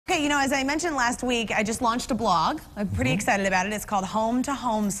Okay, you know, as I mentioned last week, I just launched a blog. I'm pretty excited about it. It's called Home to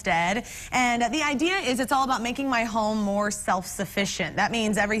Homestead. And the idea is it's all about making my home more self-sufficient. That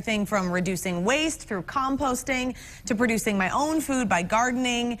means everything from reducing waste through composting to producing my own food by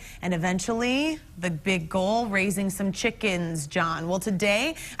gardening and eventually the big goal, raising some chickens, John. Well,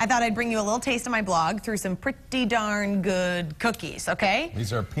 today I thought I'd bring you a little taste of my blog through some pretty darn good cookies, okay?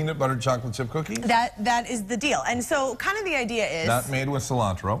 These are peanut butter chocolate chip cookies? That is the deal. And so kind of the idea is... Not made with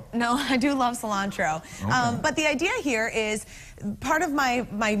cilantro. No, I do love cilantro. Okay. But the idea here is part of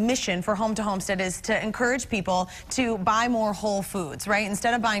my mission for Home to Homestead is to encourage people to buy more whole foods, right?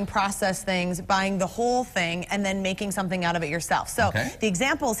 Instead of buying processed things, buying the whole thing and then making something out of it yourself. So the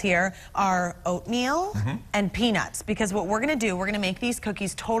examples here are oatmeal and peanuts, because what we're going to do, we're going to make these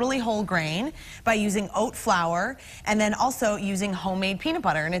cookies totally whole grain by using oat flour and then also using homemade peanut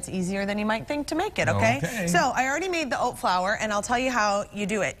butter, and it's easier than you might think to make it, okay? So I already made the oat flour, and I'll tell you how you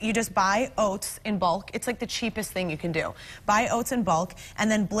do it. You just buy oats in bulk. It's like the cheapest thing you can do. Buy oats in bulk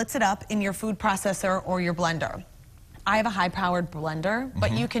and then blitz it up in your food processor or your blender. I have a high-powered blender,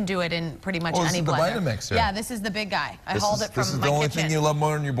 but you can do it in pretty much any blender. The Vitamix here. Yeah, this is the big guy. I hauled it from my kitchen. This is the only thing you love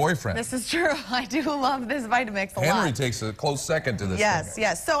more than your boyfriend. This is true. I do love this Vitamix a lot. Henry takes a close second to this thing.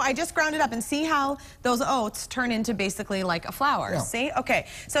 Yes. So I just ground it up and see how those oats turn into basically like a flour. See? Okay.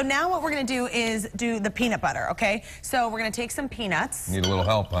 So now what we're going to do is do the peanut butter, okay? So we're going to take some peanuts. Need a little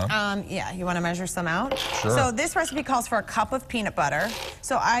help, huh? Yeah. You want to measure some out? Sure. So this recipe calls for a cup of peanut butter.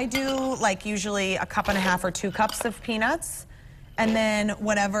 So I do like usually a cup and a half or 2 cups of peanuts. And then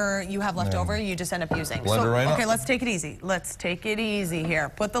whatever you have left over, you just end up using. Blender right up. Okay, let's take it easy. Let's take it easy here.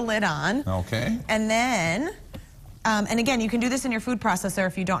 Put the lid on. Okay. And then, and again, you can do this in your food processor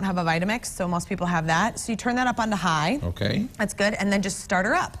if you don't have a Vitamix, so most people have that. So you turn that up onto high. Okay. That's good. And then just start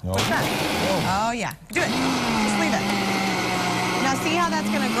her up. Push that. Oh, yeah. Do it. Just leave it. Now see how that's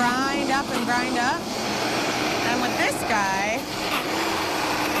going to grind up and grind up? And with this guy,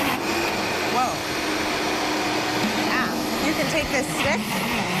 whoa. You can take this stick.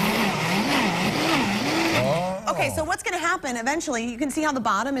 Okay, so what's going to happen eventually, you can see how the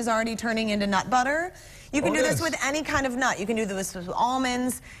bottom is already turning into nut butter. You can do this with any kind of nut. You can do this with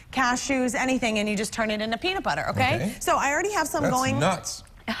almonds, cashews, anything, and you just turn it into peanut butter, okay? So I already have some going. That's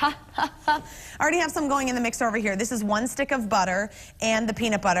nuts. I already have some going in the mixer over here. This is 1 stick of butter and the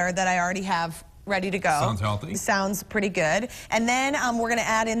peanut butter that I already have ready to go. Sounds healthy. Sounds pretty good. And then we're going to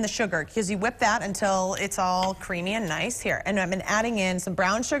add in the sugar, because you whip that until it's all creamy and nice here. And I've been adding in some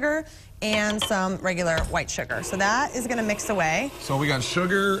brown sugar and some regular white sugar. So that is going to mix away. So we got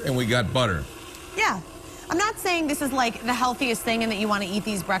sugar and we got butter. Yeah. I'm not saying this is like the healthiest thing and that you want to eat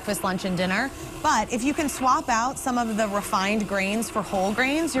these breakfast, lunch, and dinner, but if you can swap out some of the refined grains for whole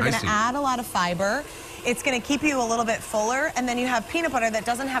grains, you're going to add a lot of fiber. It's going to keep you a little bit fuller, and then you have peanut butter that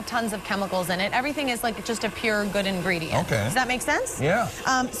doesn't have tons of chemicals in it. Everything is like just a pure good ingredient. Okay. Does that make sense? Yeah.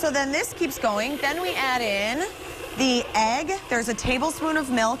 So then this keeps going. Then we add in the egg. There's a tablespoon of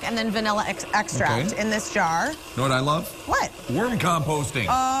milk and then vanilla extract in this jar. You know what I love? What? Worm composting.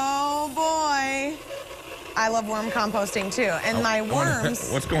 Oh, boy. I love worm composting, too. And my worms...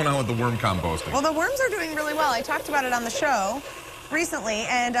 What's going on with the worm composting? Well, the worms are doing really well. I talked about it on the show recently,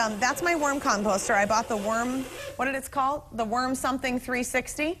 and that's my worm composter. I bought the worm, what did it called? The Worm Something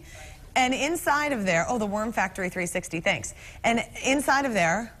 360. And inside of there, the Worm Factory 360, thanks. And inside of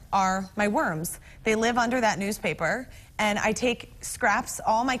there are my worms. They live under that newspaper, and I take scraps,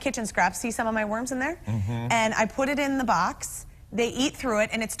 all my kitchen scraps, see some of my worms in there? And I put it in the box. They eat through it,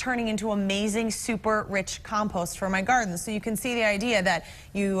 and it's turning into amazing, super rich compost for my garden. So you can see the idea that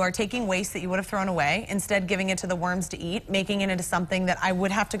you are taking waste that you would have thrown away, instead giving it to the worms to eat, making it into something that I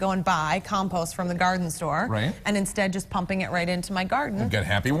would have to go and buy compost from the garden store, and instead just pumping it right into my garden. And get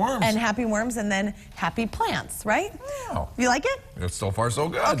happy worms. And happy worms, and then happy plants, right? Wow. You like it? It's so far so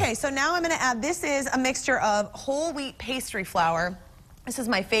good. Okay, so now I'm going to add, this is a mixture of whole wheat pastry flour. This is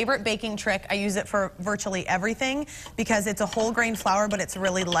my favorite baking trick. I use it for virtually everything because it's a whole grain flour, but it's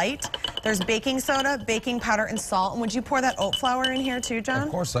really light. There's baking soda, baking powder, and salt. And would you pour that oat flour in here too, John? Of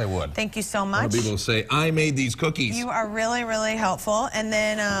course I would. Thank you so much. I want to be able to say, I made these cookies. You are really, really helpful. And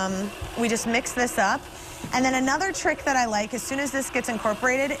then we just mix this up. And then another trick that I like, as soon as this gets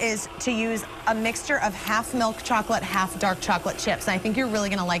incorporated, is to use a mixture of half milk chocolate, half dark chocolate chips. And I think you're really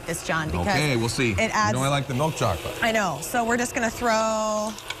going to like this, John, because we'll see. It adds... You know I like the milk chocolate. I know. So we're just going to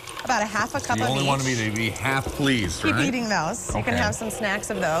throw about a half a cup of each. You only wanted me to be half pleased, right? Keep eating those. You can have some snacks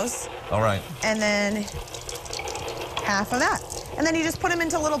of those. All right. And then half of that. And then you just put them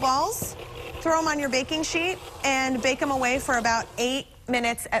into little balls, throw them on your baking sheet, and bake them away for about 8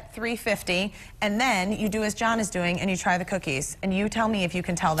 minutes at 350, and then you do as John is doing and you try the cookies. And you tell me if you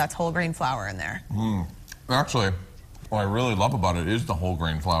can tell that's whole grain flour in there. Actually, what I really love about it is the whole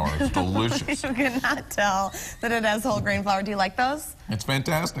grain flour. It's delicious. You cannot tell that it has whole grain flour. Do you like those? It's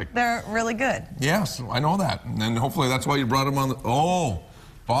fantastic. They're really good. Yes, I know that. And hopefully that's why you brought them on the... Oh,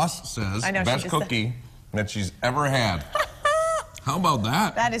 boss says best cookie that she's ever had. How about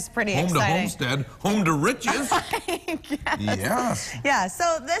that? That is pretty exciting. Home to homestead, home to riches. Yes. Yeah,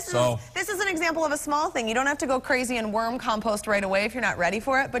 so this is an example of a small thing. You don't have to go crazy and worm compost right away if you're not ready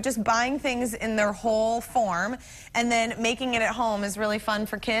for it, but just buying things in their whole form and then making it at home is really fun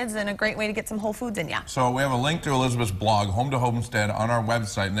for kids and a great way to get some whole foods in you. So we have a link to Elizabeth's blog, Home to Homestead, on our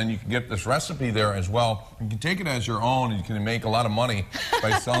website, and then you can get this recipe there as well. You can take it as your own, and you can make a lot of money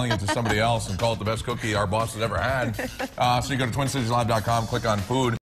by selling it to somebody else and call it the best cookie our boss has ever had. So you go to TwinCitiesLive.com, click on food.